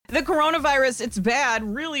The coronavirus, it's bad,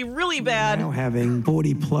 really, really bad. We're now having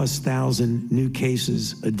 40,000+ new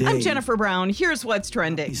cases a day. I'm Jennifer Brown. Here's what's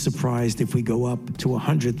trending. Be surprised if we go up to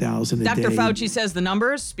 100,000 a day. Dr. Fauci says the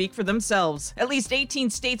numbers speak for themselves. At least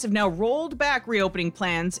 18 states have now rolled back reopening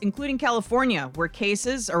plans, including California, where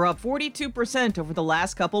cases are up 42% over the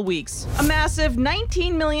last couple weeks. A massive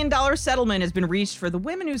 $19 million settlement has been reached for the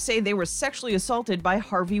women who say they were sexually assaulted by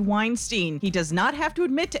Harvey Weinstein. He does not have to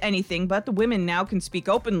admit to anything, but the women now can speak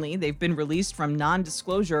openly. They've been released from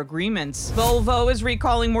non-disclosure agreements. Volvo is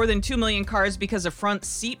recalling more than 2 million cars because of front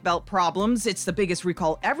seatbelt problems. It's the biggest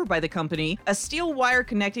recall ever by the company. A steel wire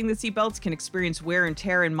connecting the seatbelts can experience wear and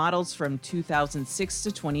tear in models from 2006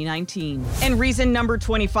 to 2019. And reason number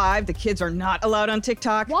 25, the kids are not allowed on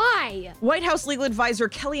TikTok. Why? White House legal advisor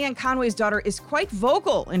Kellyanne Conway's daughter is quite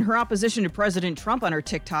vocal in her opposition to President Trump on her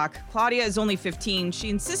TikTok. Claudia is only 15. She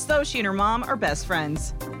insists, though, she and her mom are best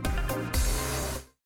friends.